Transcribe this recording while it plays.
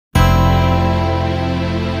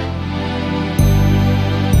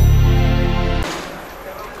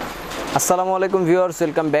আসসালামু আলাইকুম viewers,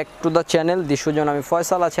 welcome back to the channel দিশুজন। আমি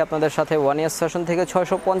ফয়সাল আছি আপনাদের সাথে ওয়ানিয়াস ফ্যাশন থেকে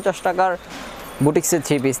 650 টাকার বুটিক্সের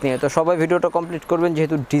 3 পিস নিয়ে। তো সবাই ভিডিওটা কমপ্লিট করবেন,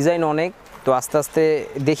 যেহেতু ডিজাইন অনেক, তো আস্তে আস্তে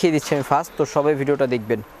দেখিয়ে দিচ্ছি আমি ফার্স্ট, তো সবাই ভিডিওটা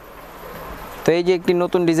দেখবেন। তো এই যে একটি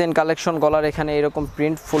নতুন ডিজাইন কালেকশন, গলার এখানে এরকম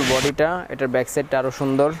প্রিন্ট, ফুল বডিটা, এটার ব্যাক সাইডটা আরও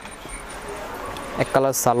সুন্দর, এক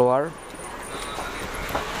কালার সালোয়ার,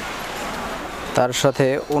 তার সাথে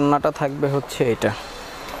ওড়নাটা থাকবে হচ্ছে এটা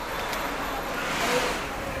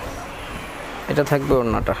থাকবে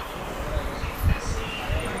ওড়নাটা।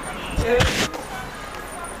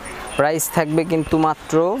 প্রাইস থাকবে কিন্তু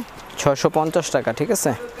মাত্র 650 টাকা, ঠিক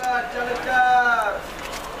আছে?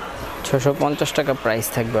 650 টাকা প্রাইস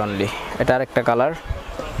থাকবে অনলি। এটা আরেকটা কালার,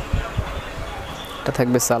 এটা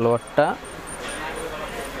থাকবে সালোয়ারটা,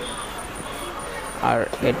 আর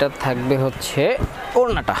এটা থাকবে হচ্ছে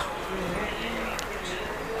ওড়নাটা।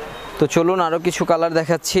 তো চলুন আরও কিছু কালার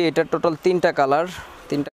দেখাচ্ছি। এটা টোটাল 3টা কালার,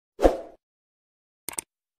 3টা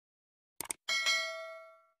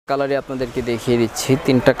কালারই আপনাদেরকে দেখিয়ে দিচ্ছি।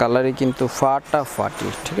 3টা কালারই কিন্তু ফাটাফাটি,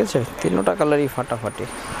 ঠিক আছে? 3টা কালারই ফাটাফাটি।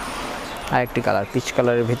 আর একটি কালার পিচ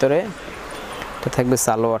কালারের ভিতরে, এটা থাকবে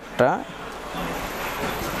সালোয়ারটা,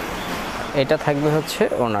 এটা থাকবে হচ্ছে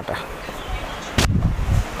ওড়নাটা।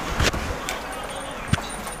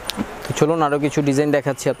 তো চলুন আরও কিছু ডিজাইন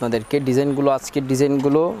দেখাচ্ছি আপনাদেরকে। ডিজাইনগুলো, আজকের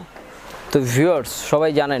ডিজাইনগুলো তো ভিউয়ার্স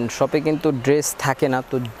সবাই জানেন শপে কিন্তু ড্রেস থাকে না,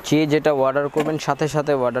 তো যে যেটা অর্ডার করবেন সাথে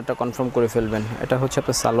সাথে অর্ডারটা কনফার্ম করে ফেলবেন। এটা হচ্ছে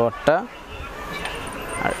আপনার সালোয়ারটা,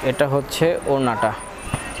 আর এটা হচ্ছে ওড়নাটা।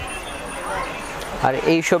 আর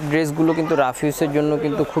এই সব ড্রেসগুলো কিন্তু রাফ ইউজের জন্য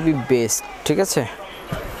কিন্তু খুবই বেস্ট, ঠিক আছে?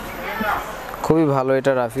 খুবই ভালো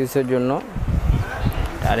এটা রাফ ইউজের জন্য।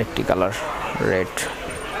 আরেকটি কালার রেড,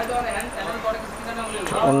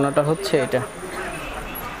 ওড়নাটা হচ্ছে এটা।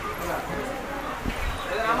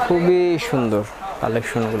 খুবই সুন্দর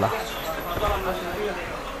কালেকশনগুলো।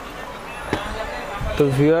 তো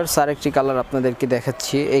ভিউয়ার্স আরেকটি কালার আপনাদেরকে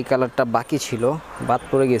দেখাচ্ছি। এই কালারটা বাকি ছিল, বাদ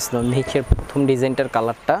পড়ে গেছিল নিচের প্রথম ডিজাইনটার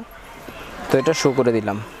কালারটা, তো এটা শো করে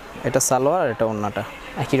দিলাম। এটা সালোয়ার আর এটা ওড়নাটা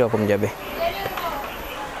একই রকম যাবে।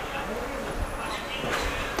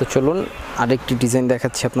 তো চলুন আরেকটি ডিজাইন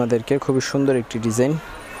দেখাচ্ছি আপনাদেরকে। খুবই সুন্দর একটি ডিজাইন,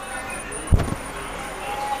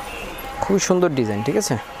 খুবই সুন্দর ডিজাইন, ঠিক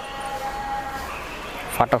আছে?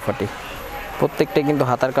 ফাটাফাটি। প্রত্যেকটা কিন্তু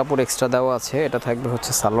হাতার কাপড় এক্সট্রা দেওয়া আছে। এটা থাকবে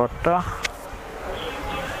হচ্ছে সালোয়ারটা,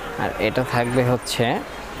 আর এটা থাকবে হচ্ছে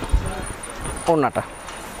ওড়নাটা।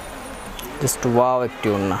 জাস্ট ওয়াও একটি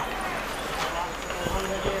ওড়না।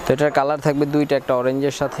 তো এটার কালার থাকবে দুইটা, একটা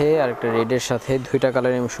অরেঞ্জের সাথে আর একটা রেডের সাথে। 2টা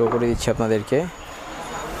কালার আমি শো করে দিচ্ছি আপনাদেরকে।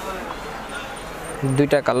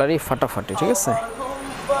 2টা কালারই ফাটাফাটি, ঠিক আছে?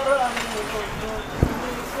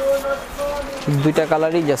 2টা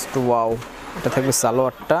কালারই জাস্ট ওয়াও। এটা থাকবে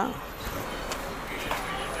সালোয়ারটা,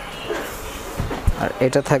 আর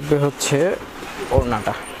এটা থাকবে হচ্ছে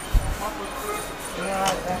ওড়নাটা।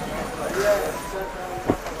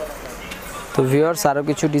 তো ভিউয়ার্স আরও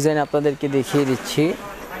কিছু ডিজাইন আপনাদেরকে দেখিয়ে দিচ্ছি।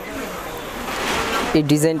 এই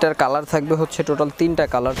ডিজাইনটার কালার থাকবে হচ্ছে টোটাল 3টা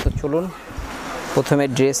কালার। তো চলুন প্রথমে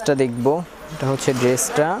ড্রেসটা দেখব। এটা হচ্ছে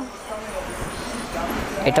ড্রেসটা,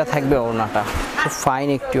 এটা থাকবে ওড়নাটা। খুব ফাইন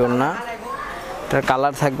একটি ওড়না। এটার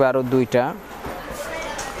কালার থাকবে আরও 2টা।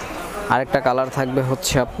 আরেকটা কালার থাকবে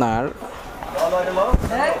হচ্ছে আপনার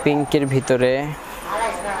পিঙ্কের ভিতরে।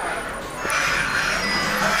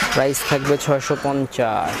 প্রাইস থাকবে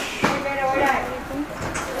 650,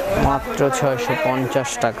 মাত্র 650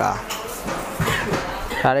 টাকা।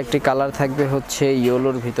 আরেকটি কালার থাকবে হচ্ছে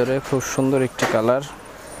ইয়েলোর ভিতরে, খুব সুন্দর একটি কালার।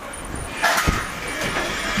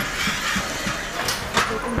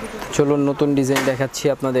 চলুন নতুন ডিজাইন দেখাচ্ছি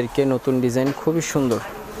আপনাদেরকে। নতুন ডিজাইন খুবই সুন্দর।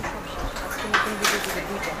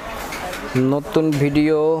 নতুন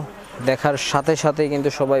ভিডিও দেখার সাথে সাথে কিন্তু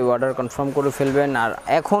সবাই অর্ডার কনফার্ম করে ফেলবেন। আর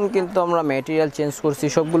এখন কিন্তু আমরা ম্যাটেরিয়াল চেঞ্জ করছি,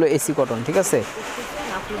 সবগুলো এসি কটন, ঠিক আছে?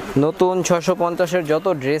 নতুন 650-এর যত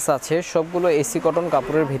ড্রেস আছে সবগুলো এসি কটন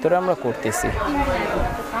কাপড়ের ভিতরে আমরা করতেছি।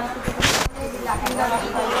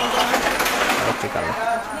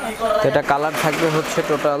 তো এটা কালার থাকবে হচ্ছে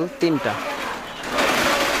টোটাল 3টা।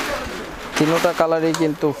 3টা কালারই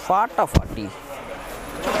কিন্তু ফাটাফাটি,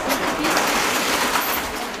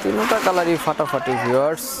 3টা কালারই ফাটাফাটি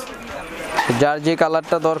ভিউয়ার্স। যার যে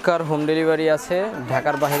কালারটা দরকার হোম ডেলিভারি আছে,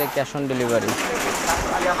 ঢাকার বাইরে ক্যাশ অন ডেলিভারি।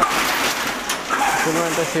 চলুন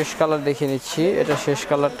এটা শেষ কালার দেখে নিচ্ছি। এটা শেষ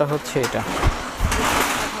কালারটা হচ্ছে এটা।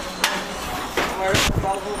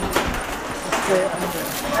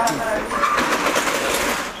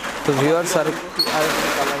 তো ভিউয়ার্স আরেকটি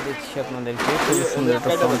কালার দিচ্ছি আপনাদেরকে। খুবই সুন্দর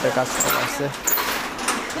একটা ফ্রন্টে কাজ করা আছে।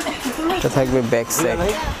 এটা থাকবে ব্যাক সাইড,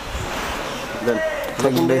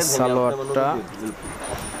 থাকবে সালোয়ারটা,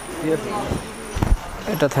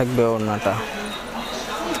 এটা থাকবে ওড়নাটা।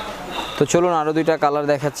 তো চলুন আরো দুইটা কালার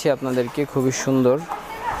দেখাচ্ছি আপনাদেরকে, খুবই সুন্দর।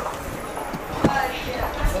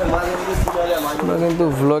 আমরা কিন্তু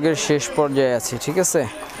ভ্লগের শেষ পর্যায়ে আছি, ঠিক আছে।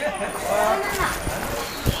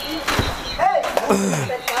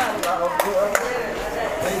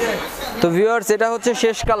 তো ভিউয়ার্স এটা হচ্ছে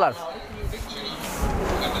শেষ কালার,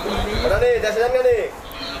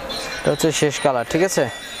 এটা হচ্ছে শেষ কালার, ঠিক আছে।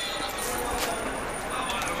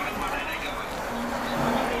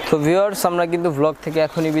 তো ভিউয়ার্স আমরা কিন্তু ভ্লগ থেকে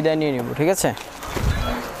এখনই বিদায় নিয়ে নেব, ঠিক আছে।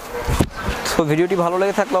 তো ভিডিওটি ভালো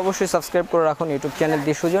লেগে থাকলে অবশ্যই সাবস্ক্রাইব করে রাখুন ইউটিউব চ্যানেল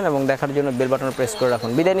দিয়ে সুজন, এবং দেখার জন্য বেল বাটন প্রেস করে রাখুন।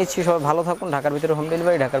 বিদায় নিচ্ছি, সবাই ভালো থাকুন। ঢাকার ভিতরে হোম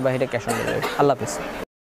ডেলিভারি, ঢাকার বাইরে ক্যাশ অন ডেলিভারি। আল্লাহ হাফেজ।